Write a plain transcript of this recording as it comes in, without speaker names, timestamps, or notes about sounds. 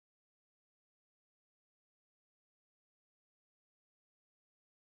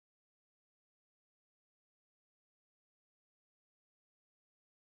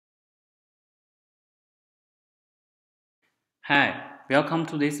Hi, welcome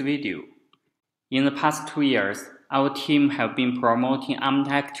to this video. In the past 2 years, our team have been promoting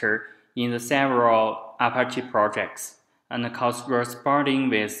architecture in the several Apache projects and corresponding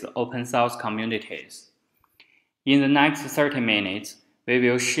with open source communities. In the next 30 minutes, we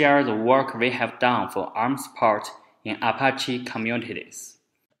will share the work we have done for ARM support in Apache communities.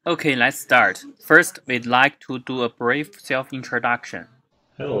 Okay, let's start. First, we'd like to do a brief self-introduction.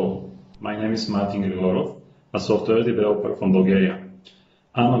 Hello, my name is Martin Grigorov, a software developer from Bulgaria.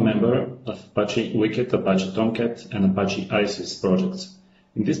 I'm a member of Apache Wicket, Apache Tomcat, and Apache ISIS projects.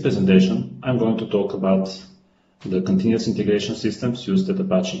 In this presentation, I'm going to talk about the continuous integration systems used at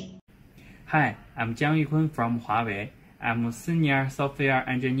Apache. Hi, I'm Jiang Yukun from Huawei. I'm a senior software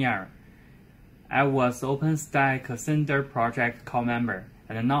engineer. I was OpenStack Cinder project co-member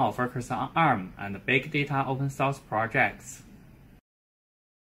and now focus on ARM and big data open source projects.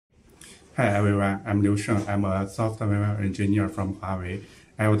 Hi everyone, I'm Liu Sheng. I'm a software engineer from Huawei.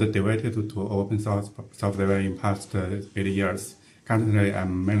 I was devoted to open source software in past 8 years. Currently,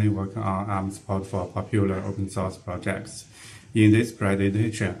 I'm mainly working on ARM support for popular open source projects. In this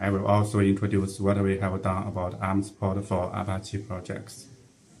presentation, I will also introduce what we have done about ARM support for Apache projects.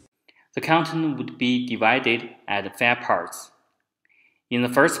 The content would be divided at 5 parts. In the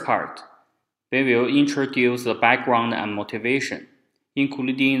first part, we will introduce the background and motivation,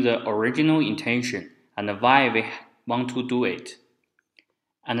 including the original intention and why we want to do it.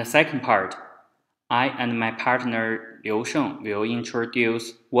 And the second part, I and my partner Liu Sheng will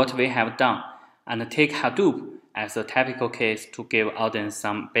introduce what we have done and take Hadoop as a typical case to give audience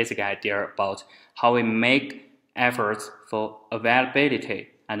some basic idea about how we make efforts for availability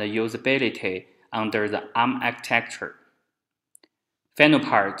and usability under the ARM architecture. Final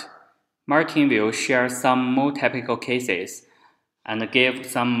part, Martin will share some more typical cases and give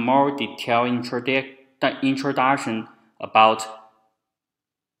some more detailed introduction about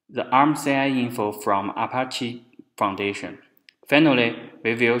the ARM CI info from Apache Foundation. Finally,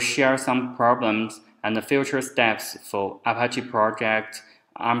 we will share some problems and future steps for Apache project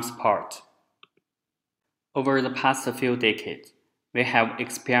ARM support. Over the past few decades, we have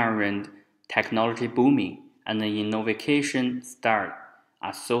experienced technology booming and the innovation start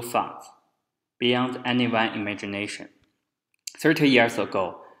are so fast, beyond anyone's imagination. 30 years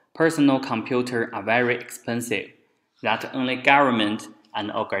ago, personal computers are very expensive, that only government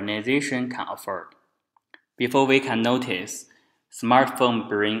and organization can afford. Before we can notice, smartphones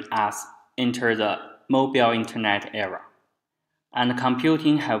bring us into the mobile internet era, and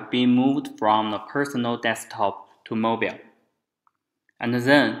computing have been moved from the personal desktop to mobile. And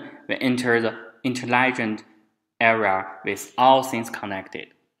then we enter the intelligent era with all things connected.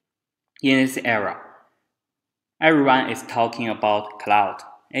 In this era, everyone is talking about cloud,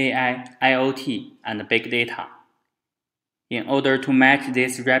 AI, IoT, and big data. In order to match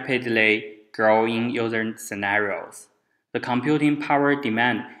these rapidly growing user scenarios, the computing power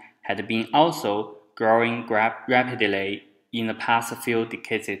demand had been also growing rapidly in the past few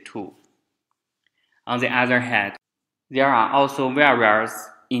decades too. On the other hand, there are also various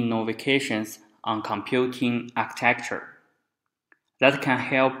innovations on computing architecture that can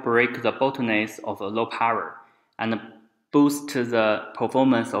help break the bottlenecks of low power and boost the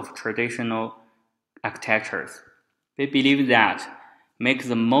performance of traditional architectures. We believe that make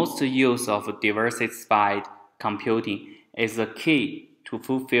the most use of diversified computing is the key to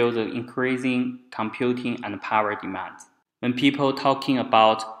fulfill the increasing computing and power demands. When people talking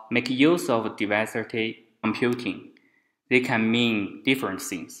about make use of diversity computing, they can mean different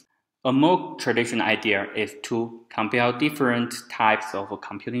things. A more traditional idea is to compare different types of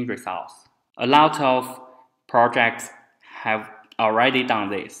computing results. A lot of projects have already done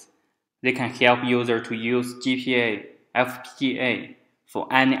this. They can help users to use GPA, FPGA, for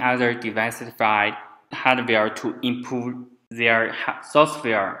any other diversified hardware to improve their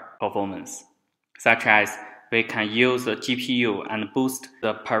software performance, such as we can use the GPU and boost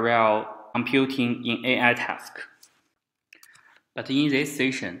the parallel computing in AI tasks. But in this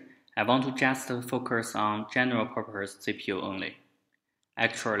session, I want to just focus on general purpose CPU only.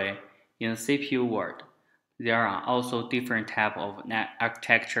 Actually, in the CPU world, there are also different types of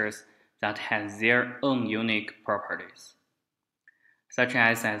architectures that have their own unique properties, such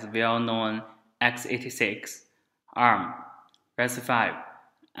as well-known x86, ARM, RISC-V,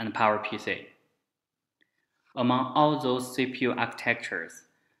 and PowerPC. Among all those CPU architectures,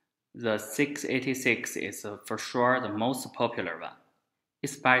 the x86 is for sure the most popular one,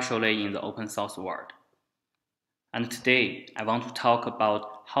 especially in the open source world. And today, I want to talk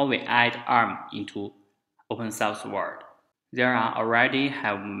about how we add ARM into open source world. There are already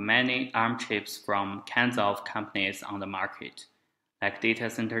have many ARM chips from kinds of companies on the market, like data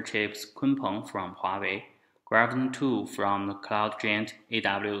center chips Kunpeng from Huawei, Graviton 2 from the cloud giant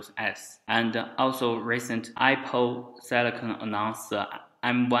AWS, and also recent Apple Silicon announced the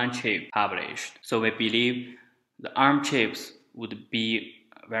M1 chip published. So we believe the ARM chips would be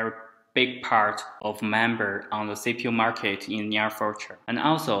a very big part of member on the CPU market in near future. And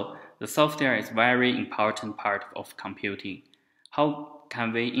also, the software is very important part of computing. How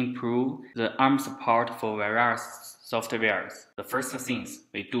can we improve the ARM support for various softwares? The first things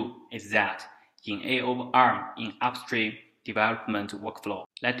we do is that enable ARM in upstream development workflow.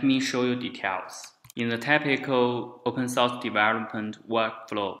 Let me show you details. In the typical open source development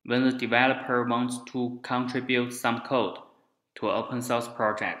workflow, when the developer wants to contribute some code to an open source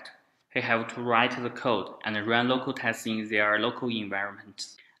project, he have to write the code and run local tests in their local environment.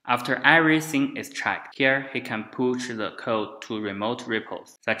 After everything is checked, here he can push the code to remote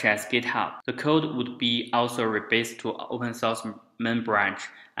repos, such as GitHub. The code would be also rebased to an open source main branch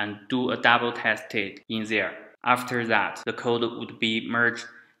and do a double tested in there. After that, the code would be merged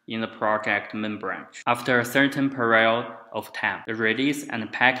in the project main branch. After a certain period of time, the release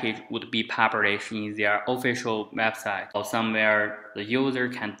and package would be published in their official website or somewhere the user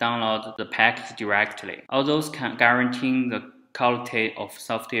can download the package directly. All those can guarantee the quality of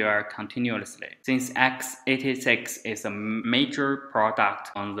software continuously. Since x86 is a major product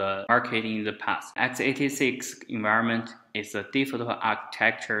on the market in the past, x86 environment is a default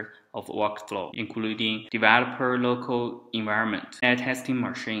architecture of workflow, including developer local environment, testing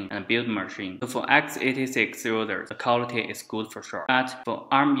machine, and build machine. So for x86 users, the quality is good for sure. But for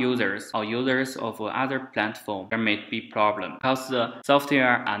ARM users or users of other platform, there may be problem because the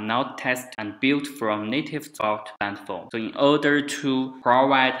software are not tested and built from native source platform. So in order to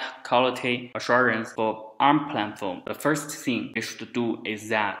provide quality assurance for ARM platform, the first thing we should do is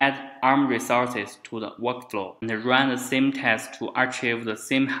that add ARM resources to the workflow and run the same test to achieve the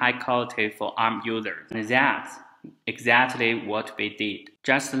same high quality for ARM users. And that's exactly what we did.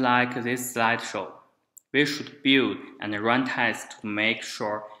 Just like this slide show, we should build and run tests to make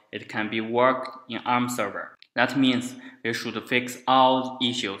sure it can be worked in ARM server. That means we should fix all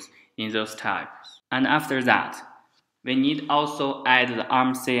issues in those types. And after that, we need also add the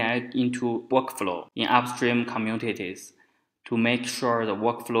ARM CI into workflow in upstream communities to make sure the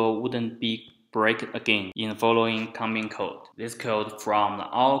workflow wouldn't be break again in the following coming code. This code from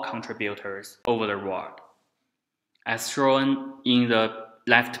all contributors over the world. As shown in the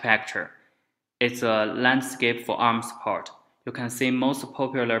left picture, it's a landscape for ARM support. You can see most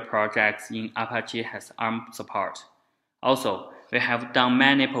popular projects in Apache has ARM support. Also, we have done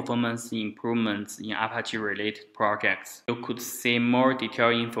many performance improvements in Apache-related projects. You could see more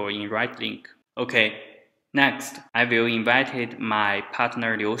detailed info in right link. Okay, next, I will invite my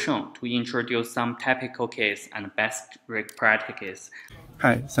partner Liu Sheng to introduce some typical case and best practices.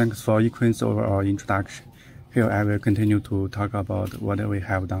 Hi, thanks for Yiquan's overall introduction. Here I will continue to talk about what we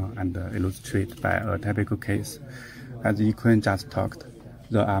have done and illustrate by a typical case. As Yiquan just talked,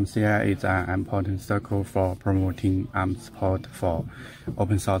 the ARM CI is an important circle for promoting ARM support for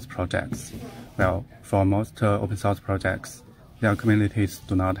open source projects. Well, for most open source projects, their communities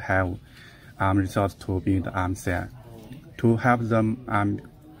do not have ARM resources to build ARM CI. To help them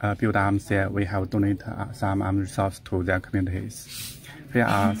build ARM CI, we have donated some ARM resources to their communities. Here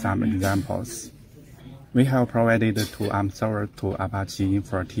are some examples. We have provided two ARM servers to Apache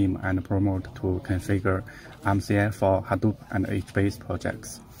Infra team and promote to configure ARM CI for Hadoop and HBase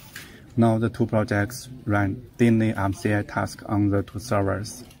projects. Now the two projects run daily ARM CI tasks on the two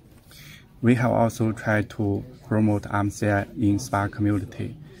servers. We have also tried to promote ARM CI in Spark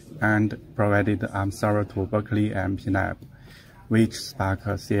community and provided ARM server to Berkeley and PNAB, which Spark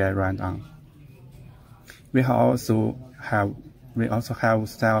CI ran on. We also have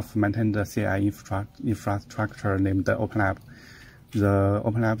self-maintained CI infrastructure named OpenLab. The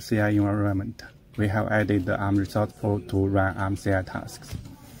OpenLab CI environment, we have added the ARM resource pool to run ARM CI tasks.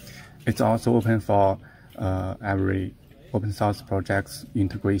 It's also open for every open source project's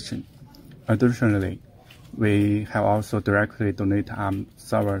integration. Additionally, we have also directly donated ARM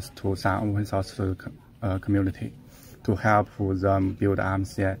servers to some open source community to help them build ARM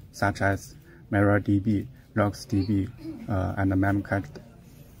CI, such as MariaDB, RocksDB, and Memcached.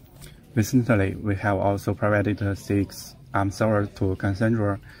 Recently, we have also provided 6 ARM servers to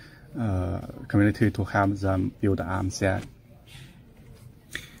Cassandra community to help them build ARM CI.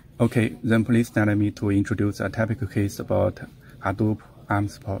 Okay, then please allow me to introduce a typical case about Hadoop ARM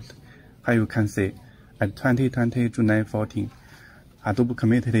support. Here you can see, at 2020 June 14, Hadoop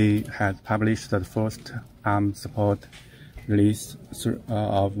community has published the first ARM support release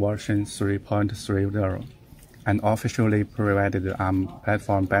of version 3.30 and officially provided the ARM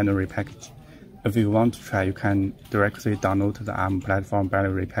platform binary package. If you want to try, you can directly download the ARM platform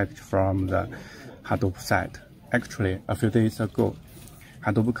binary package from the Hadoop site. Actually, a few days ago,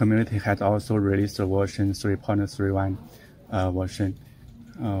 Hadoop community had also released a version 3.31 version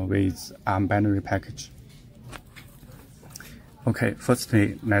with ARM binary package. Okay,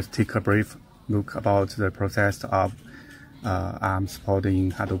 firstly, let's take a brief look about the process of ARM support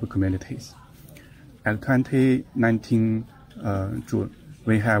in Hadoop communities. At 2019 June,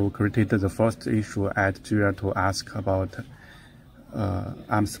 we have created the first issue at Jira to ask about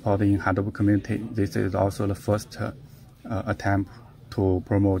ARM support in Hadoop community. This is also the first attempt to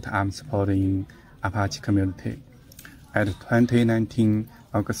promote ARM support in Apache community. At 2019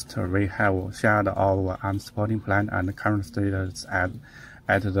 August, we have shared our ARM supporting plan and current status at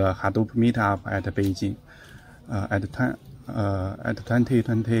the Hadoop meetup at Beijing. At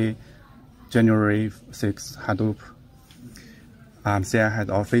 2020 January 6, Hadoop CI had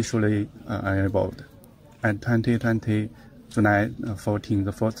officially enabled. At 2020 July 14,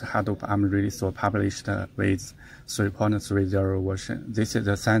 the first Hadoop ARM release was published with 3.30 version. This is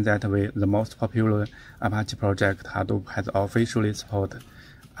a sign that the most popular Apache project, Hadoop, has officially supported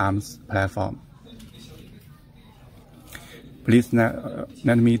ARM's platform. Please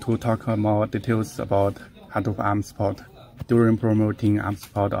let me to talk more details about Hadoop ARM support. During promoting ARM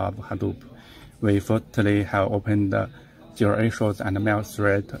support of Hadoop, we firstly have opened the Jira issues and mail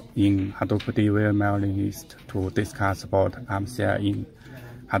thread in Hadoop DB mailing list to discuss about ARM CI in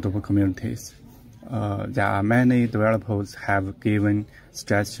Hadoop communities. There are many developers have given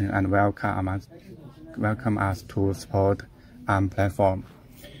suggestions and welcome us to support ARM platform.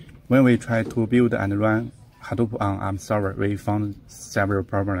 When we try to build and run Hadoop on ARM server, we found several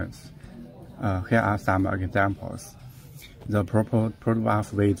problems. Here are some examples. The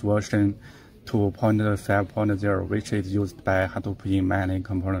protobuf with version 2.5.0, which is used by Hadoop in many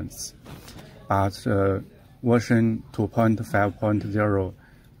components. But version 2.5.0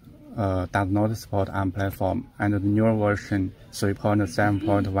 does not support ARM platform, and the newer version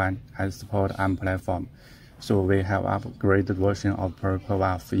 3.7.1 has support ARM platform. So we have upgraded version of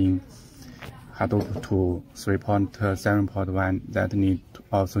protobuf in Hadoop to 3.7.1 that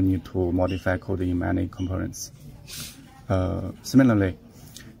also need to modify code in many components. Similarly,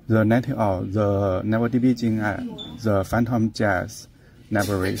 the native the NeverDB, the Phantom.js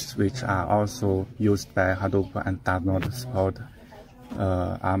libraries, which are also used by Hadoop and does not support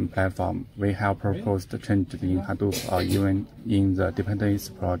ARM platform, we have proposed changes in Hadoop or even in the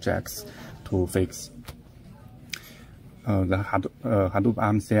dependency projects to fix. The Hadoop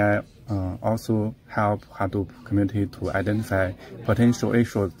ARM CI also help Hadoop community to identify potential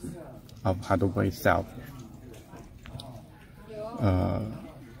issues of Hadoop itself.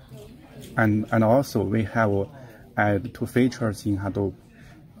 And also we have added two features in Hadoop: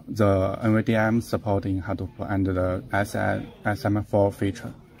 the NVDM support in Hadoop and the SM4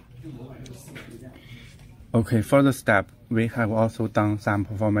 feature. Okay, further step, we have also done some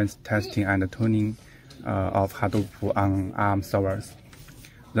performance testing and tuning of Hadoop on ARM servers.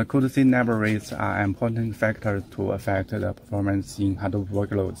 The Kudu libraries are important factors to affect the performance in Hadoop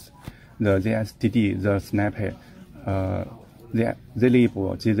workloads. The ZSDD, the Snappy, the zlib,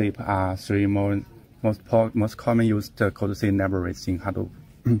 gzip are three most common used Kudu libraries in Hadoop.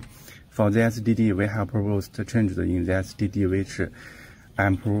 For ZSDD, we have proposed changes in ZSDD which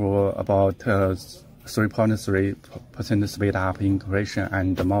improve about 3.3% speed up in compression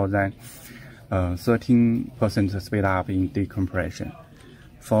and more than 13% speed up in decompression.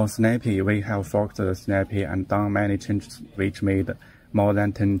 For Snappy, we have forked the Snappy and done many changes which made more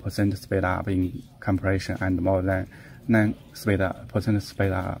than 10% speed up in compression and more than 9%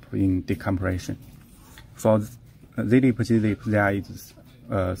 speed up in decompression. For zlib, gzip, there is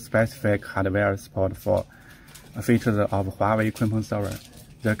specific hardware support for features of Huawei Kunpeng server.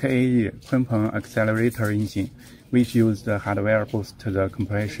 The KAE Kunpeng accelerator engine, which uses the hardware boost the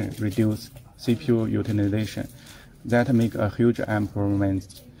compression, reduce CPU utilization, that make a huge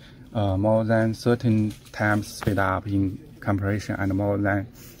improvement, more than 13 times speed up in compression and more than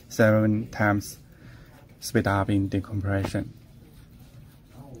 7 times speed up in decompression.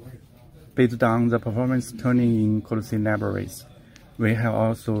 Based on the performance tuning in Kudu libraries, we have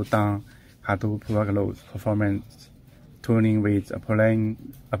also done Hadoop workload performance tuning with applying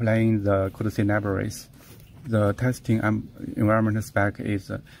the Kudu libraries. The testing environment spec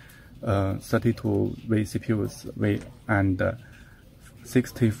is 32 vCPUs and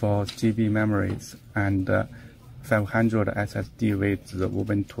 64 GB memories and 500 SSD with the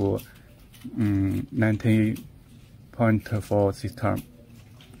Ubuntu 0.4 system.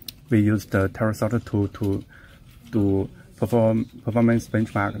 We use the TerraSort tool to do performance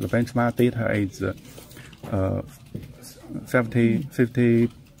benchmark. The benchmark data is 50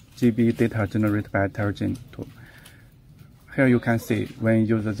 GB data generated by TerraGen tool. Here you can see when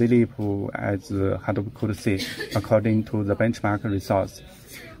you use the zlib as Hadoop could see, according to the benchmark results,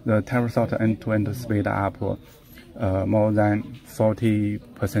 the TerraSort end-to-end speed up more than 40%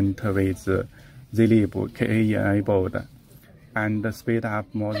 with zlib KE enabled, and speed up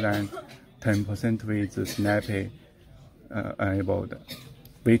more than 10% with Snappy enabled,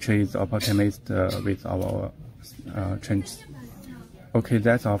 which is optimized with our changes. Okay,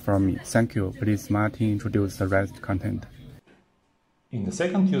 that's all from me. Thank you. Please, Martin, introduce the rest content. In the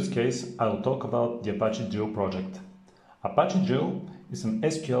second use case, I will talk about the Apache Drill project. Apache Drill is an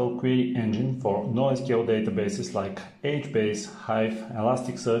SQL query engine for NoSQL databases like HBase, Hive,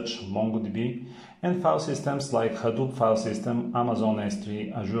 Elasticsearch, MongoDB, and file systems like Hadoop file system, Amazon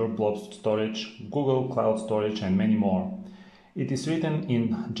S3, Azure Blob Storage, Google Cloud Storage, and many more. It is written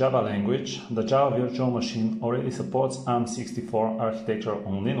in Java language. The Java virtual machine already supports ARM64 architecture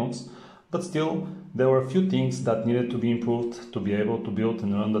on Linux, but still, there were a few things that needed to be improved to be able to build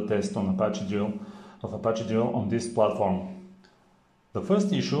and run the test on Apache Drill on this platform. The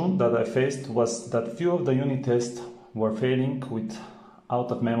first issue that I faced was that few of the unit tests were failing with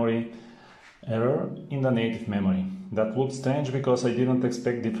out-of-memory error in the native memory. That looked strange because I didn't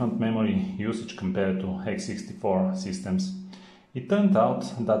expect different memory usage compared to x64 systems. It turned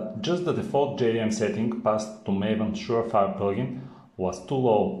out that just the default JVM setting passed to Maven Surefire plugin was too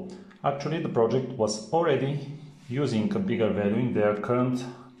low. Actually, the project was already using a bigger value in their current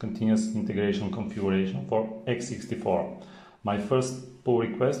continuous integration configuration for x64. My first pull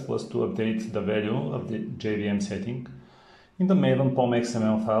request was to update the value of the JVM setting in the Maven POM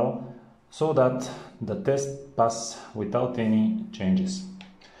XML file so that the test passed without any changes.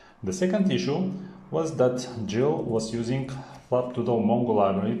 The second issue was that Drill was using FlapDoodle Mongo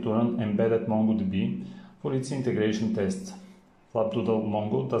library to run embedded MongoDB for its integration tests. FlapDoodle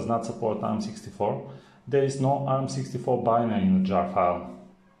Mongo does not support ARM64. There is no ARM64 binary in the jar file.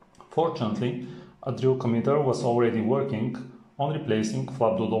 Fortunately, a Drill committer was already working on replacing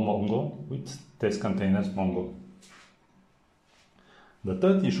FlapDoodle Mongo with test containers Mongo. The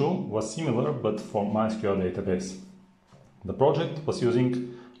third issue was similar but for MySQL database. The project was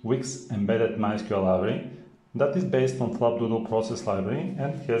using Wix embedded MySQL library that is based on FlapDoodle process library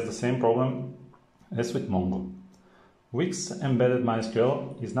and has the same problem as with Mongo. Wix embedded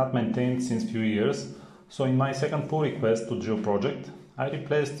MySQL is not maintained since few years, so in my second pull request to Drill project, I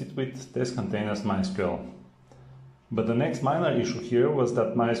replaced it with test containers MySQL. But the next minor issue here was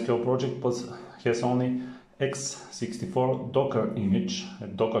that MySQL project has only x64 Docker image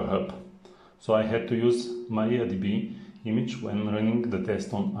at Docker Hub, so I had to use MariaDB image when running the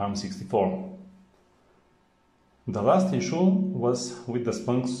test on ARM64. The last issue was with the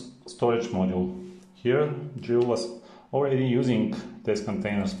Splunk storage module. Here, Drill was already using test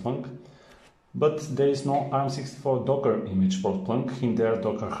container Splunk, but there is no ARM64 Docker image for Splunk in their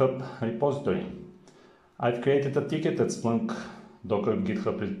Docker Hub repository. I've created a ticketed Splunk Docker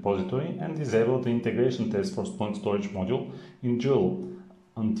GitHub repository and disabled the integration test for Splunk storage module in Drill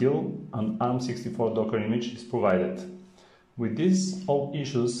until an ARM64 Docker image is provided. With this, all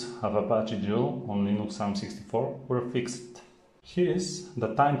issues of Apache Drill on Linux ARM64 were fixed. Here is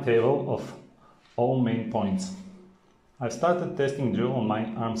the timetable of all main points. I started testing Drill on my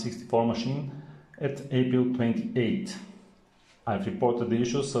ARM64 machine at April 28. I've reported the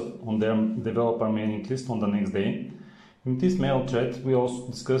issues on their developer mailing list on the next day. In this mail thread, we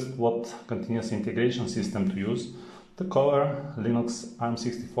also discussed what continuous integration system to use to cover Linux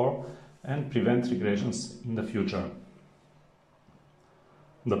ARM64 and prevent regressions in the future.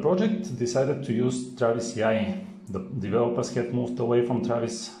 The project decided to use Travis CI. The developers had moved away from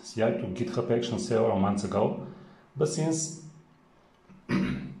Travis CI to GitHub Actions several months ago, but since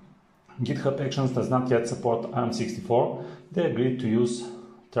GitHub Actions does not yet support ARM64, they agreed to use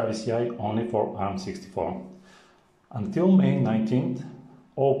Travis CI only for ARM64. Until May 19th,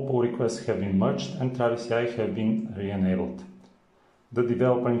 all pull requests have been merged and Travis CI have been re-enabled. The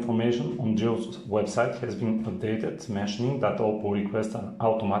developer information on Drill's website has been updated, mentioning that all pull requests are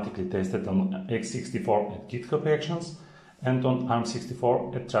automatically tested on x64 at GitHub Actions and on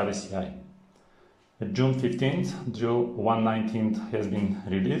ARM64 at Travis CI. At June 15th, Drill 1.19 has been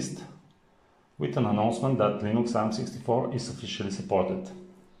released with an announcement that Linux ARM64 is officially supported.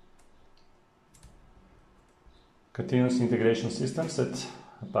 Continuous integration systems at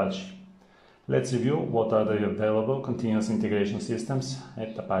Apache. Let's review what are the available continuous integration systems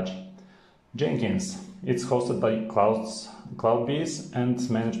at Apache. Jenkins. It's hosted by CloudBees and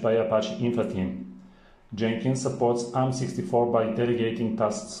managed by Apache Infra team. Jenkins supports ARM64 by delegating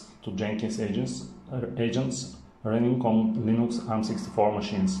tasks to Jenkins agents running on Linux ARM64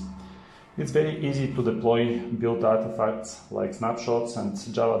 machines. It's very easy to deploy build artifacts like snapshots and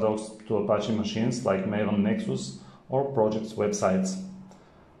Java docs to Apache machines like Maven Nexus or projects' websites.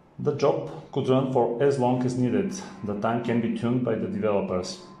 The job could run for as long as needed. The time can be tuned by the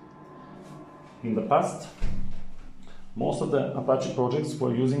developers. In the past, most of the Apache projects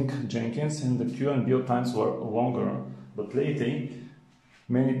were using Jenkins and the queue and build times were longer, but lately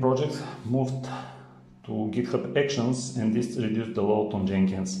many projects moved to GitHub Actions and this reduced the load on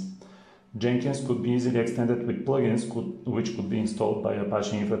Jenkins. Jenkins could be easily extended with plugins which could be installed by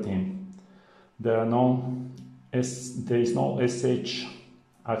Apache Infra team. There is no SSH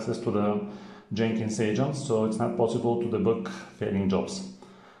access to the Jenkins agents, so it's not possible to debug failing jobs.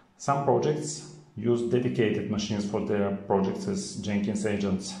 Some projects use dedicated machines for their projects as Jenkins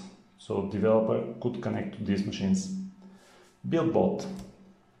agents, so developer could connect to these machines. BuildBot.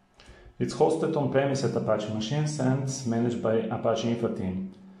 It's hosted on-premise at Apache machines and managed by Apache Infra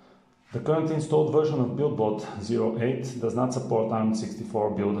team. The current installed version of BuildBot 08 does not support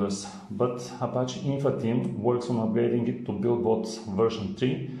ARM64 builders, but Apache Infra team works on upgrading it to BuildBot version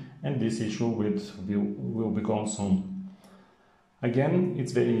 3 and this issue will be gone soon. Again,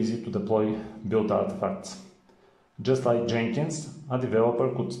 it's very easy to deploy build artifacts. Just like Jenkins, a developer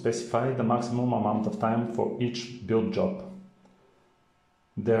could specify the maximum amount of time for each build job.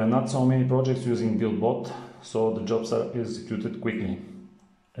 There are not so many projects using BuildBot, so the jobs are executed quickly.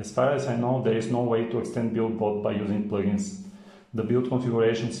 As far as I know, there is no way to extend BuildBot by using plugins. The build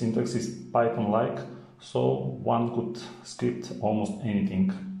configuration syntax is Python-like, so one could script almost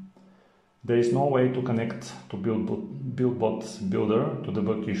anything. There is no way to connect to BuildBot builder to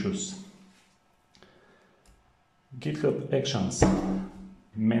debug issues. GitHub Actions,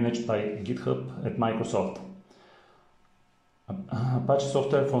 managed by GitHub at Microsoft. Apache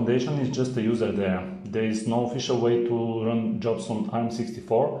Software Foundation is just a user there. There is no official way to run jobs on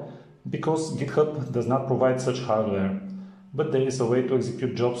ARM64 because GitHub does not provide such hardware, but there is a way to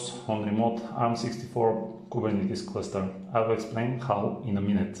execute jobs on remote ARM64 Kubernetes cluster. I will explain how in a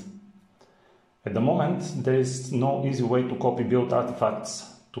minute. At the moment, there is no easy way to copy build artifacts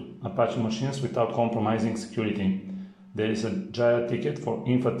to Apache machines without compromising security. There is a Jira ticket for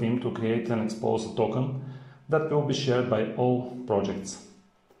Infra team to create and expose a token that will be shared by all projects.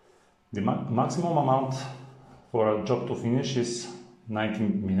 The maximum amount for a job to finish is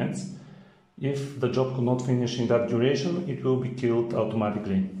 19 minutes. If the job could not finish in that duration, it will be killed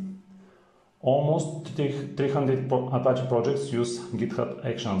automatically. Almost 300 Apache projects use GitHub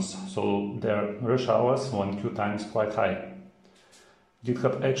Actions, so their rush hours when queue time is quite high.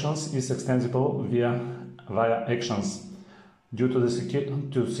 GitHub Actions is extensible via Actions. Due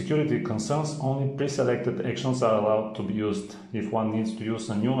to security concerns, only pre-selected actions are allowed to be used. If one needs to use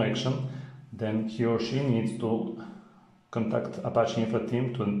a new action, then he or she needs to contact Apache Infra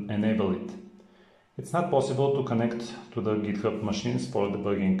team to enable it. It's not possible to connect to the GitHub machines for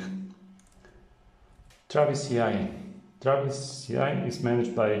debugging. Travis CI. Travis CI is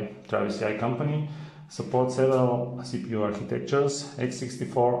managed by Travis CI company, supports several CPU architectures,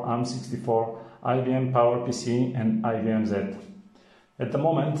 x64, ARM64, IBM PowerPC and IBM Z. At the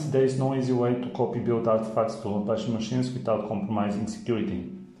moment, there is no easy way to copy build artifacts to Apache machines without compromising security.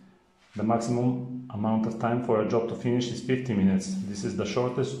 The maximum amount of time for a job to finish is 50 minutes. This is the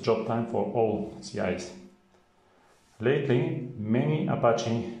shortest job time for all CIs. Lately, many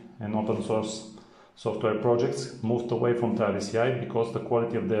Apache and open source software projects moved away from Travis CI because the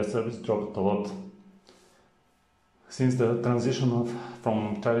quality of their service dropped a lot. Since the transition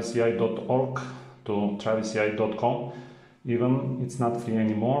from travisci.org to travisci.com, even it's not free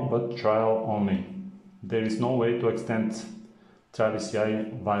anymore, but trial only. There is no way to extend Travis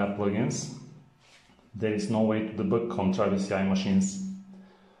CI via plugins. There is no way to debug on Travis CI machines.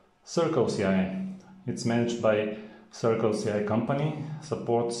 Circle CI. It's managed by Circle CI company,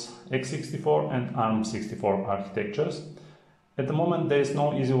 supports x64 and ARM64 architectures. At the moment, there is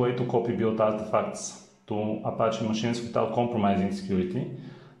no easy way to copy build artifacts to Apache machines without compromising security.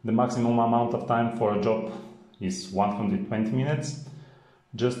 The maximum amount of time for a job is 120 minutes.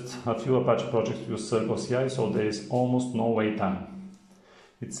 Just a few Apache projects use Circle CI, so there is almost no wait time.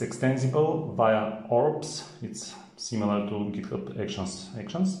 It's extensible via orbs. It's similar to GitHub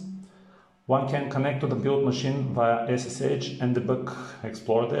Actions. One can connect to the build machine via SSH and debug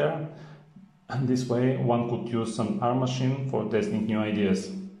Explore there. And this way one could use an ARM machine for testing new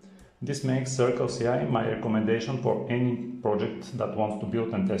ideas. This makes Circle CI my recommendation for any project that wants to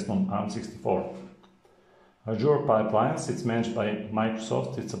build and test on ARM64. Azure Pipelines, it's managed by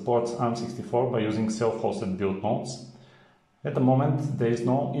Microsoft. It supports ARM64 by using self-hosted build nodes. At the moment, there is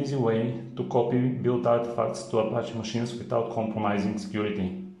no easy way to copy build artifacts to Apache machines without compromising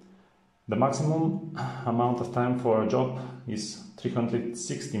security. The maximum amount of time for a job is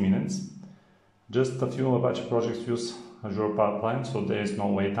 360 minutes. Just a few Apache projects use Azure Pipeline, so there is no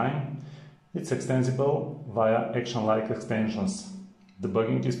wait time. It's extensible via action-like extensions.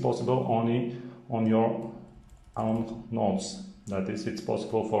 Debugging is possible only on your own nodes. That is, it's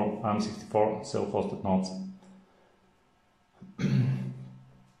possible for ARM64 self-hosted nodes.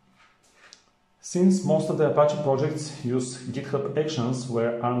 Since most of the Apache projects use GitHub Actions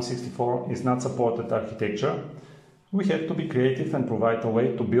where ARM64 is not supported architecture, we had to be creative and provide a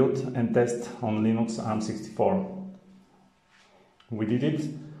way to build and test on Linux ARM64. We did it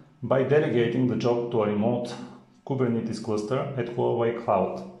by delegating the job to a remote Kubernetes cluster at Huawei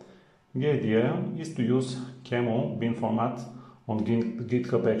Cloud. The idea is to use camel bin format on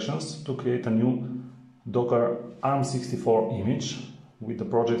GitHub Actions to create a new Docker ARM64 image with the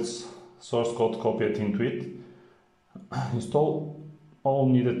project's source code copied into it, install all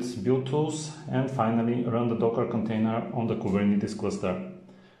needed build tools, and finally run the Docker container on the Kubernetes cluster.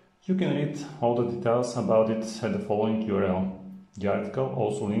 You can read all the details about it at the following URL. The article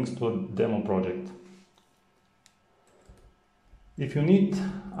also links to a demo project. If you need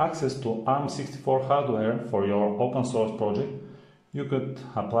access to ARM64 hardware for your open source project, you could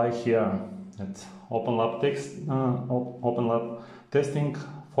apply here at OpenLab Testing.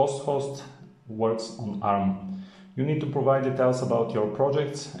 FostHost works on ARM. You need to provide details about your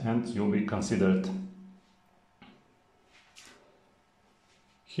projects and you'll be considered.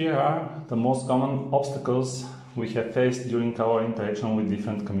 Here are the most common obstacles we have faced during our interaction with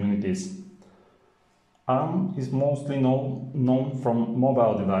different communities. ARM is mostly known from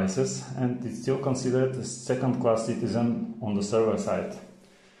mobile devices and is still considered a second-class citizen on the server side.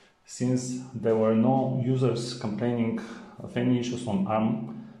 Since there were no users complaining of any issues on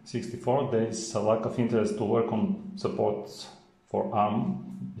ARM64, there is a lack of interest to work on support for ARM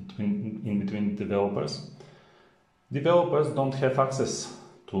in between developers. Developers don't have access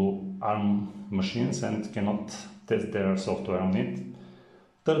to ARM machines and cannot test their software on it.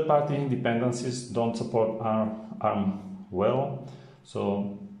 Third-party dependencies don't support ARM well,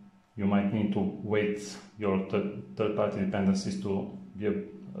 so you might need to wait your third-party dependencies to be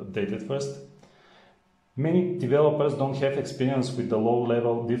updated first. Many developers don't have experience with the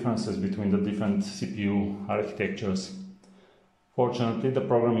low-level differences between the different CPU architectures. Fortunately, the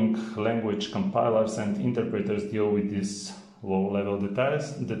programming language compilers and interpreters deal with these low-level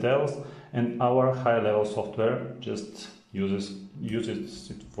details, and our high-level software just uses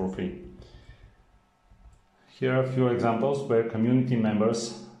it for free. Here are a few examples where community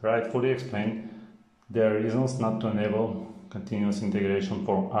members rightfully explain their reasons not to enable continuous integration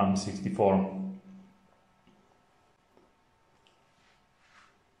for ARM64.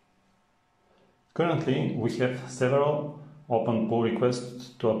 Currently, we have several open pull requests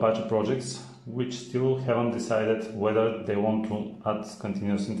to Apache projects which still haven't decided whether they want to add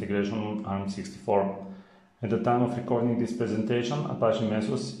continuous integration on ARM64. At the time of recording this presentation, Apache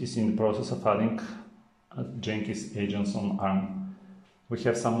Mesos is in the process of adding Jenkins agents on ARM. We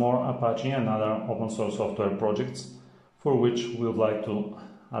have some more Apache and other open source software projects for which we would like to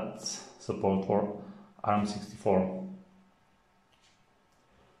add support for ARM64.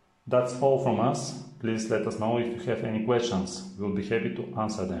 That's all from us. Please let us know if you have any questions. We'll be happy to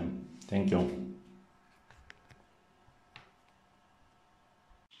answer them. Thank you.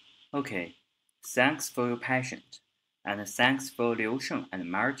 Okay, thanks for your patience, and thanks for Liu Sheng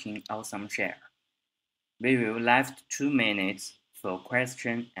and Martin awesome share. We will left 2 minutes for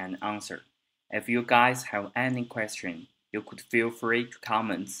question and answer. If you guys have any question, you could feel free to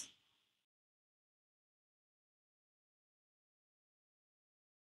comment.